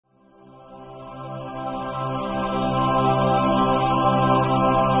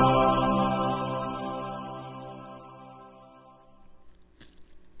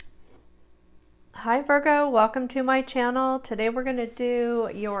welcome to my channel. Today we're going to do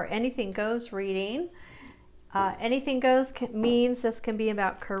your anything goes reading. Anything goes means this can be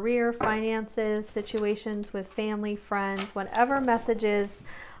about career, finances, situations with family, friends, whatever messages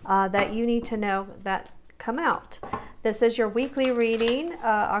that you need to know that come out. This is your weekly reading,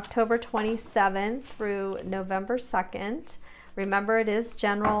 October 27th through November 2nd. Remember, it is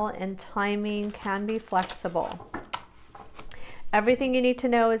general and timing can be flexible. Everything you need to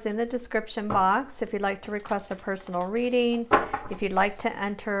know is in the description box. If you'd like to request a personal reading, if you'd like to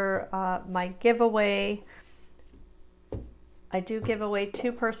enter my giveaway, I do give away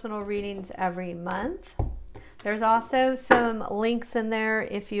 2 personal readings every month. There's also some links in there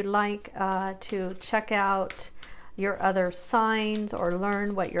if you'd like to check out your other signs or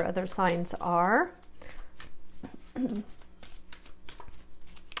learn what your other signs are.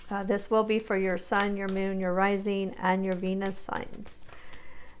 This will be for your sun, your moon, your rising, and your Venus signs.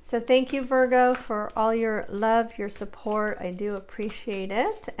 So thank you, Virgo, for all your love, your support. I do appreciate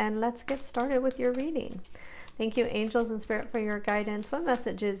it. And let's get started with your reading. Thank you, angels and spirit, for your guidance. What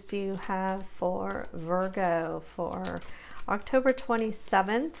messages do you have for Virgo for October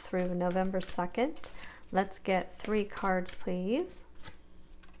 27th through November 2nd? Let's get 3 cards, please.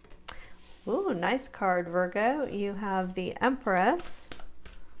 Ooh, nice card, Virgo. You have the Empress.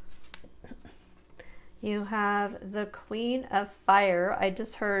 You have the Queen of Fire. I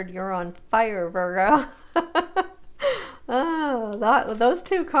just heard you're on fire, Virgo. Oh, those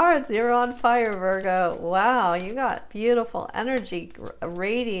 2 cards, you're on fire, Virgo. Wow, you got beautiful energy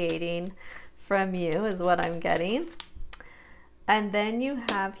radiating from you is what I'm getting. And then you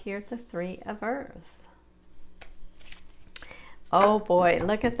have here the 3 of Earth. Oh boy,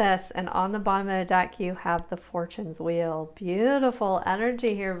 look at this. And on the bottom of the deck, you have the Fortune's Wheel. Beautiful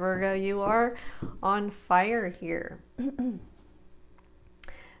energy here, Virgo. You are on fire here.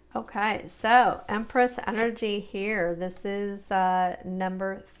 Okay, so Empress energy here. This is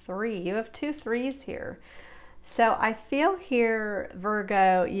number 3. You have 2 3s here. So I feel here,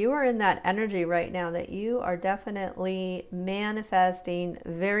 Virgo, you are in that energy right now that you are definitely manifesting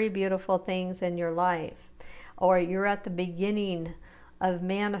very beautiful things in your life. Or you're at the beginning of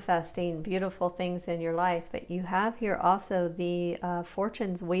manifesting beautiful things in your life. But you have here also the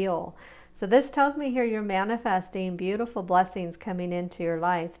Fortune's Wheel. So this tells me here you're manifesting beautiful blessings coming into your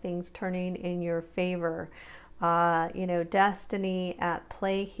life, things turning in your favor, you know, destiny at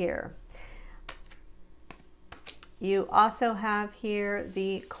play here. You also have here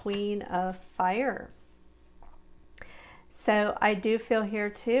the Queen of Fire. So I do feel here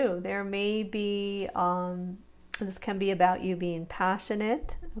too, there may be, this can be about you being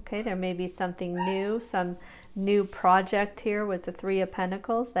passionate. Okay, there may be something new, some new project here with the 3 of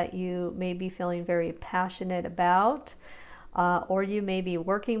Pentacles that you may be feeling very passionate about. Or you may be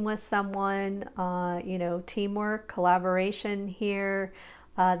working with someone, you know, teamwork, collaboration here.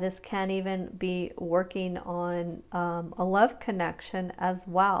 This can even be working on a love connection as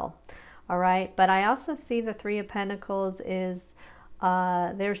well. All right, but I also see the 3 of Pentacles is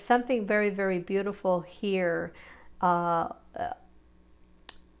there's something very, very beautiful here. I'm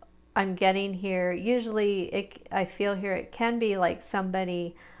getting here. Usually I feel here it can be like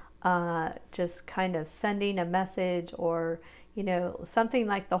somebody just kind of sending a message, or, you know, something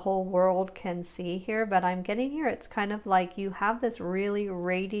like the whole world can see here. But I'm getting here it's kind of like you have this really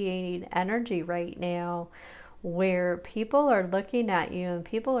radiating energy right now where people are looking at you and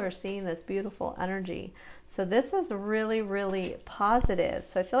people are seeing this beautiful energy. So this is really, really positive.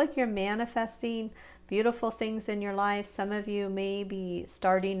 So I feel like you're manifesting beautiful things in your life. Some of you may be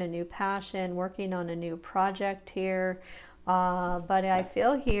starting a new passion, working on a new project here. But I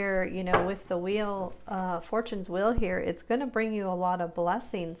feel here, you know, with the wheel, Fortune's Wheel here, it's going to bring you a lot of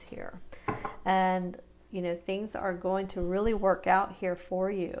blessings here. And, you know, things are going to really work out here for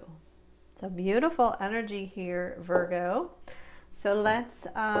you. So beautiful energy here, Virgo. So let's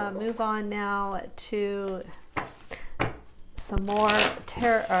move on now to some more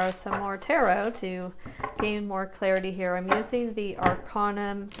tarot to gain more clarity here. I'm using the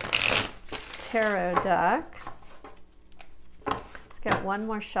Arcanum Tarot deck. Let's get one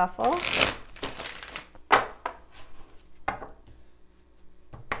more shuffle. Let's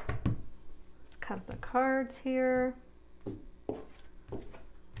cut the cards here.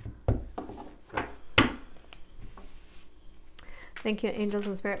 Thank you, angels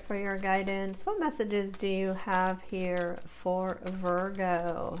and spirit, for your guidance. What messages do you have here for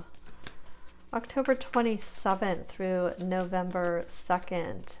Virgo? October 27th through November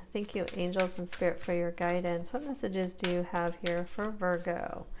 2nd. Thank you, angels and spirit, for your guidance. What messages do you have here for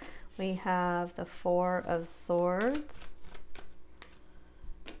Virgo? We have the 4 of Swords.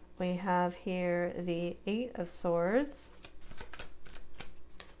 we have here the Eight of Swords,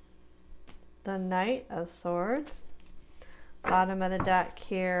 the Knight of Swords. Bottom of the deck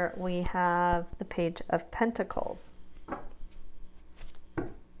here, we have the Page of Pentacles.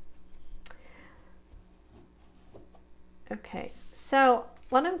 Okay, so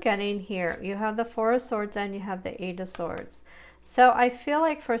what I'm getting here, you have the Four of Swords and you have the Eight of Swords. So I feel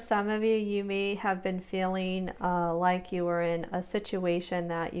like for some of you, you may have been feeling like you were in a situation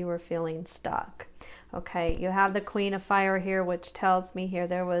that you were feeling stuck. Okay, you have the Queen of Fire here, which tells me here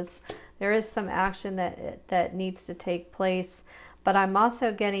there is some action that needs to take place. But I'm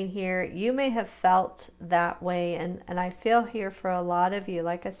also getting here, you may have felt that way. And I feel here for a lot of you,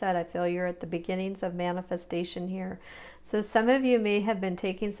 like I said, I feel you're at the beginnings of manifestation here. So some of you may have been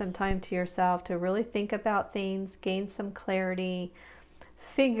taking some time to yourself to really think about things, gain some clarity,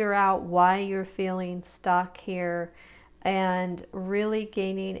 figure out why you're feeling stuck here, and really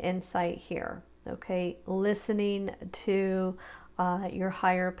gaining insight here. Okay, listening to your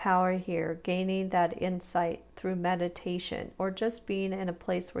higher power here, gaining that insight through meditation or just being in a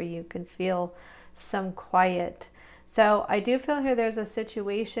place where you can feel some quiet. So I do feel here there's a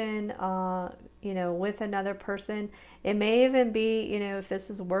situation, you know, with another person. It may even be, you know, if this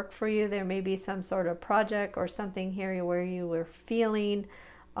is work for you, there may be some sort of project or something here where you were feeling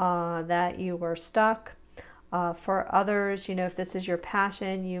that you were stuck. For others, you know, if this is your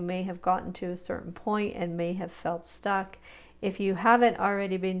passion, you may have gotten to a certain point and may have felt stuck. If you haven't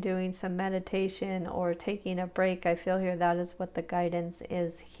already been doing some meditation or taking a break, I feel here that is what the guidance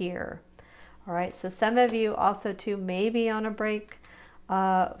is here. All right, so some of you also too may be on a break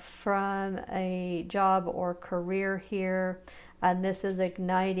from a job or career here, and this is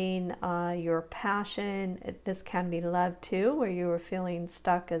igniting your passion. This can be love too, where you were feeling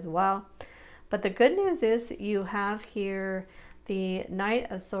stuck as well. But the good news is you have here the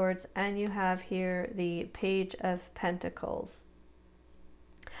Knight of Swords and you have here the Page of Pentacles.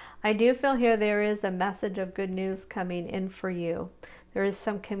 I do feel here there is a message of good news coming in for you. There is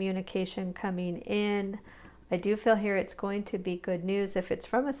some communication coming in. I do feel here it's going to be good news. If it's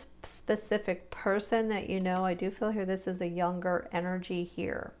from a specific person that you know, I do feel here this is a younger energy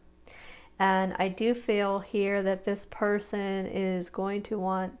here. And I do feel here that this person is going to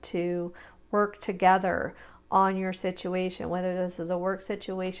want to work together on your situation, whether this is a work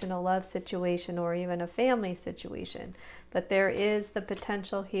situation, a love situation, or even a family situation. But there is the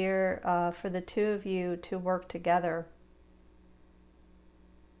potential here for the two of you to work together.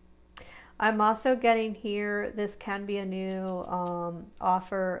 I'm also getting here, this can be a new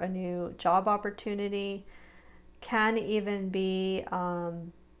offer, a new job opportunity, can even be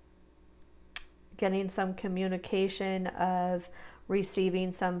getting some communication of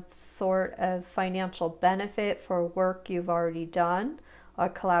receiving some sort of financial benefit for work you've already done, a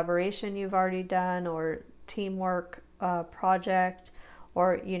collaboration you've already done, or teamwork project,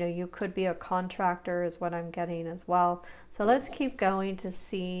 or you know, you could be a contractor is what I'm getting as well. So let's keep going to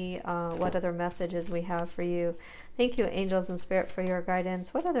see what other messages we have for you. Thank you, angels and spirit, for your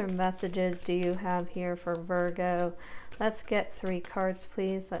guidance. What other messages do you have here for Virgo? Let's get 3 cards,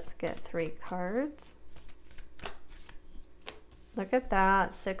 please. Let's get 3 cards. Look at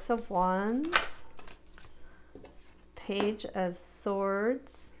that, 6 of Wands, Page of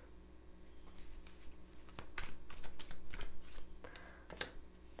Swords,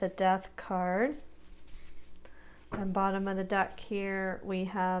 the Death card, and bottom of the deck here we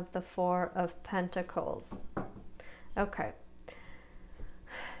have the 4 of Pentacles. Okay.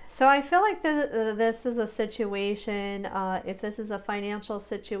 So I feel like this is a situation, if this is a financial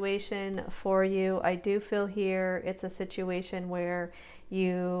situation for you, I do feel here it's a situation where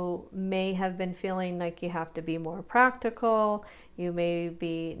you may have been feeling like you have to be more practical. You may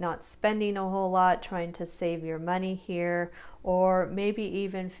be not spending a whole lot, trying to save your money here, or maybe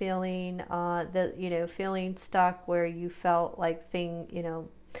even feeling feeling stuck where you felt like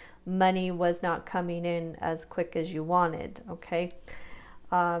money was not coming in as quick as you wanted. Okay.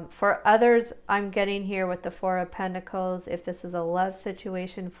 For others, I'm getting here with the 4 of Pentacles, if this is a love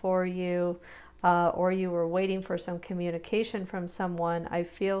situation for you, or you were waiting for some communication from someone, I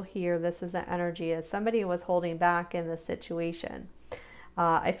feel here this is an energy as somebody was holding back in the situation.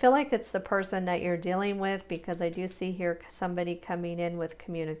 I feel like it's the person that you're dealing with, because I do see here somebody coming in with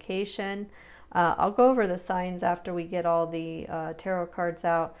communication. I'll go over the signs after we get all the tarot cards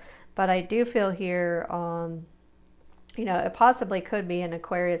out, but I do feel here you know, it possibly could be an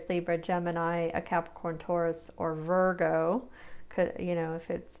Aquarius, Libra, Gemini, a Capricorn, Taurus, or Virgo. Could, you know, if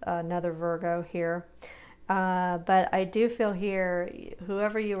it's another Virgo here. But I do feel here,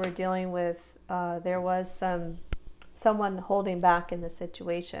 whoever you were dealing with, there was some someone holding back in the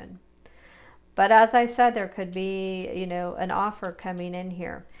situation. But as I said, there could be, you know, an offer coming in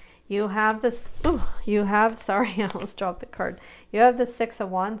here. You have this, sorry, I almost dropped the card. You have the Six of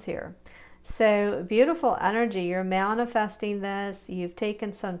Wands here. So beautiful energy. You're manifesting this. You've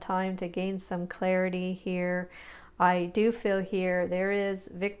taken some time to gain some clarity here. I do feel here there is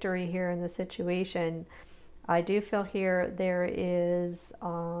victory here in the situation. I do feel here there is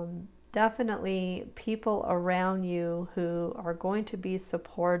definitely people around you who are going to be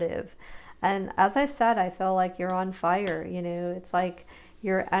supportive. And as I said, I feel like you're on fire. You know, it's like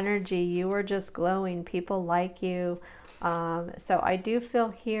your energy, you are just glowing. People like you. So I do feel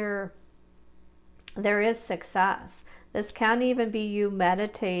here there is success. This can even be you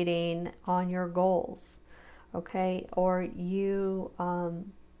meditating on your goals, okay? Or you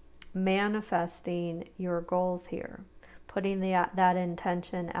manifesting your goals here, putting that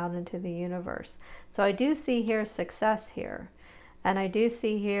intention out into the universe. So I do see here success here. And I do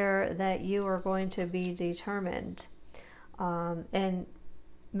see here that you are going to be determined and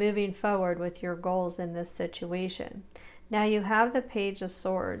moving forward with your goals in this situation. Now you have the Page of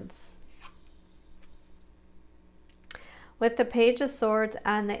Swords. With the Page of Swords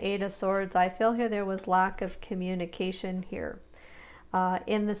and the Eight of Swords, I feel here there was lack of communication here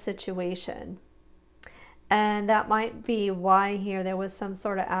in the situation. And that might be why here there was some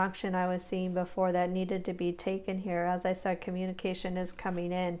sort of action I was seeing before that needed to be taken here. As I said, communication is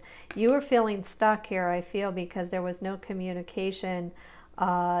coming in. You were feeling stuck here, I feel, because there was no communication,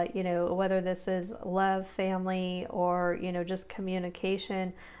 you know, whether this is love, family, or, you know, just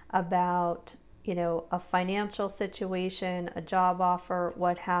communication about, you know, a financial situation, a job offer,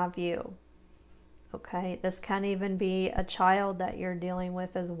 what have you. Okay, this can even be a child that you're dealing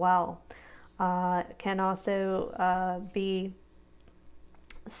with as well. Can also be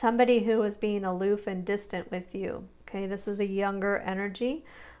somebody who is being aloof and distant with you. Okay, this is a younger energy,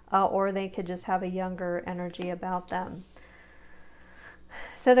 or they could just have a younger energy about them.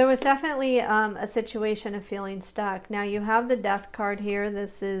 So there was definitely a situation of feeling stuck. Now you have the Death card here.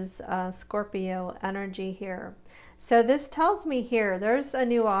 This is Scorpio energy here. So this tells me here there's a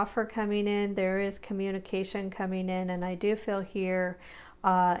new offer coming in. There is communication coming in, and I do feel here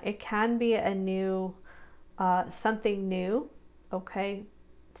it can be a new, something new, okay?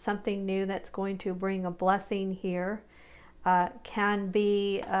 Something new that's going to bring a blessing here. Can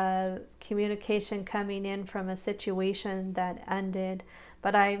be communication coming in from a situation that ended.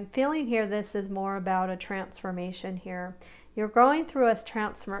 But I'm feeling here this is more about a transformation here. You're going through a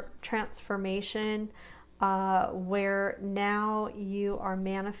transformation where now you are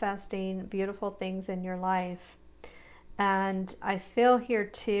manifesting beautiful things in your life. And I feel here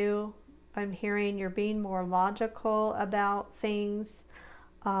too, I'm hearing you're being more logical about things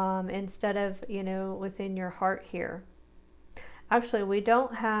instead of, you know, within your heart here. Actually, we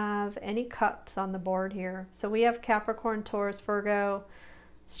don't have any cups on the board here. So we have Capricorn, Taurus, Virgo,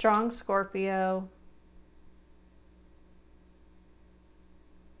 strong Scorpio.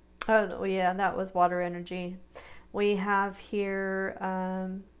 Oh, yeah, that was water energy. We have here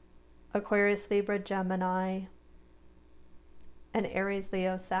Aquarius, Libra, Gemini, and Aries,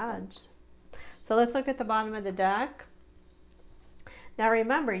 Leo, Sag. So let's look at the bottom of the deck. Now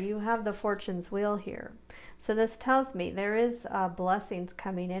remember, you have the Fortune's Wheel here. So this tells me there is blessings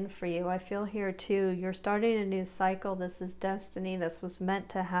coming in for you. I feel here too, you're starting a new cycle. This is destiny. This was meant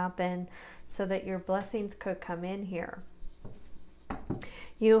to happen so that your blessings could come in here.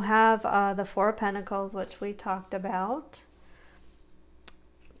 You have the Four of Pentacles, which we talked about.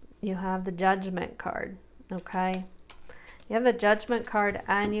 You have the Judgment card, okay? You have the Judgment card,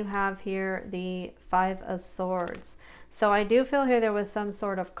 and you have here the Five of Swords. So I do feel here there was some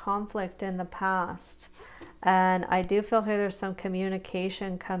sort of conflict in the past. And I do feel here there's some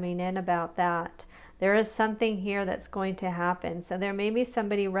communication coming in about that. There is something here that's going to happen. So there may be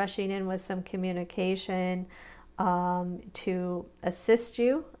somebody rushing in with some communication to assist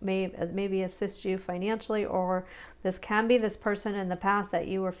you, maybe assist you financially, or this can be this person in the past that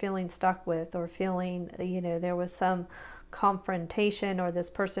you were feeling stuck with, or feeling, you know, there was some confrontation, or this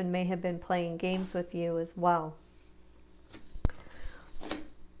person may have been playing games with you as well.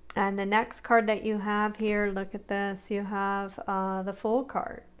 And the next card that you have here, look at this, you have the Fool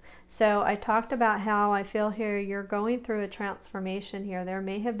card. So I talked about how I feel here you're going through a transformation here. There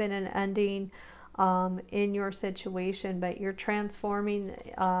may have been an ending in your situation, but you're transforming,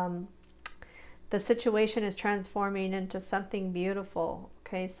 the situation is transforming into something beautiful,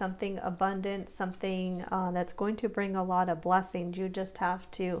 okay, something abundant, something that's going to bring a lot of blessings. You just have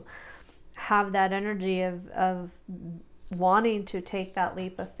to have that energy of wanting to take that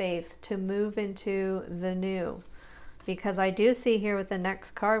leap of faith, to move into the new, because I do see here with the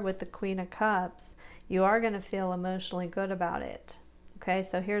next card with the Queen of Cups, you are going to feel emotionally good about it. Okay,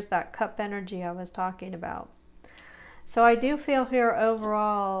 so here's that cup energy I was talking about. So I do feel here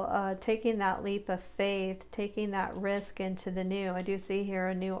overall taking that leap of faith, taking that risk into the new. I do see here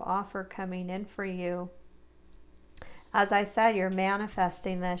a new offer coming in for you. As I said, you're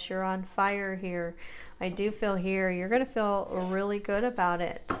manifesting this. You're on fire here. I do feel here you're going to feel really good about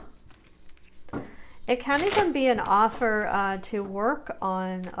it. It can even be an offer to work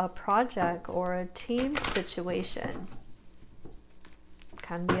on a project or a team situation. It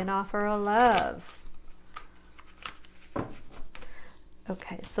can be an offer of love.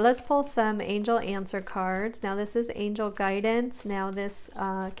 Okay, so let's pull some angel answer cards. Now this is angel guidance. Now this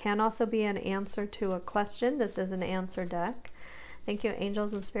can also be an answer to a question. This is an answer deck. Thank you,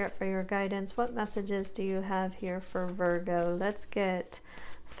 angels and spirit, for your guidance. What messages do you have here for Virgo? Let's get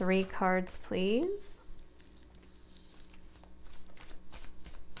 3 cards, please.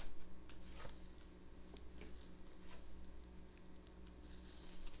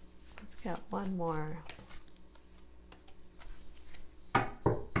 Let's get one more.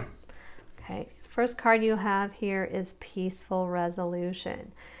 Okay, first card you have here is peaceful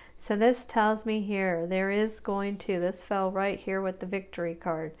resolution. So this tells me here there is going to, this fell right here with the victory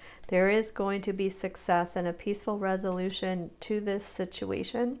card, there is going to be success and a peaceful resolution to this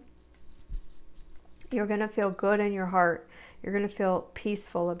situation. You're going to feel good in your heart. You're going to feel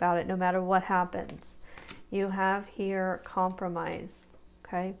peaceful about it no matter what happens. You have here compromise,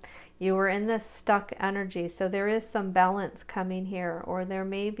 okay? You were in this stuck energy, so there is some balance coming here, or there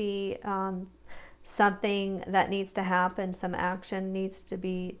may be something that needs to happen, some action needs to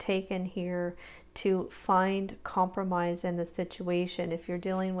be taken here to find compromise in the situation. If you're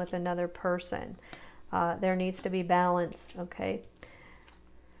dealing with another person, there needs to be balance, okay?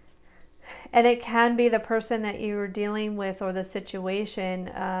 And it can be the person that you were dealing with or the situation,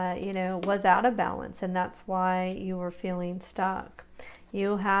 you know, was out of balance, and that's why you were feeling stuck.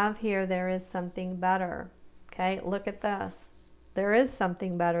 You have here, there is something better. Okay, look at this. There is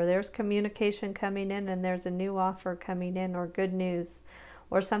something better. There's communication coming in, and there's a new offer coming in, or good news,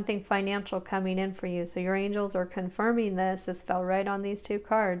 or something financial coming in for you. So your angels are confirming this. This fell right on these 2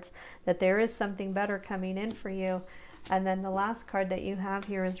 cards, that there is something better coming in for you. And then the last card that you have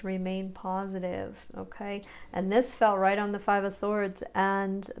here is remain positive. Okay, and this fell right on the 5 of Swords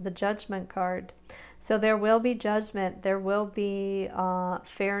and the Judgment card. So there will be judgment, there will be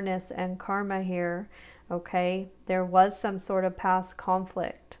fairness and karma here, okay? There was some sort of past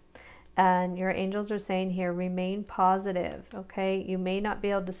conflict, and your angels are saying here, remain positive, okay? You may not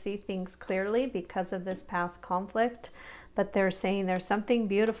be able to see things clearly because of this past conflict, but they're saying there's something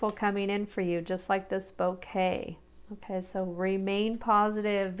beautiful coming in for you, just like this bouquet. Okay, so remain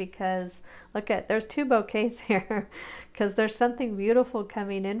positive, because look at, there's 2 bouquets here, because there's something beautiful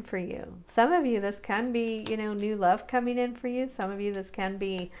coming in for you. Some of you, this can be, you know, new love coming in for you. Some of you, this can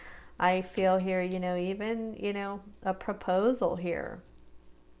be, I feel here, you know, even, you know, a proposal here,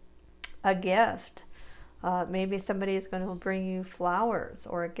 a gift. Maybe somebody is going to bring you flowers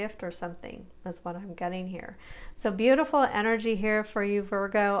or a gift or something. That's what I'm getting here. So beautiful energy here for you,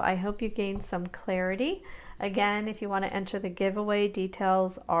 Virgo. I hope you gained some clarity. Again, if you want to enter the giveaway,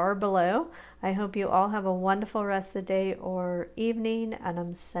 details are below. I hope you all have a wonderful rest of the day or evening, and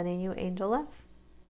I'm sending you angel love.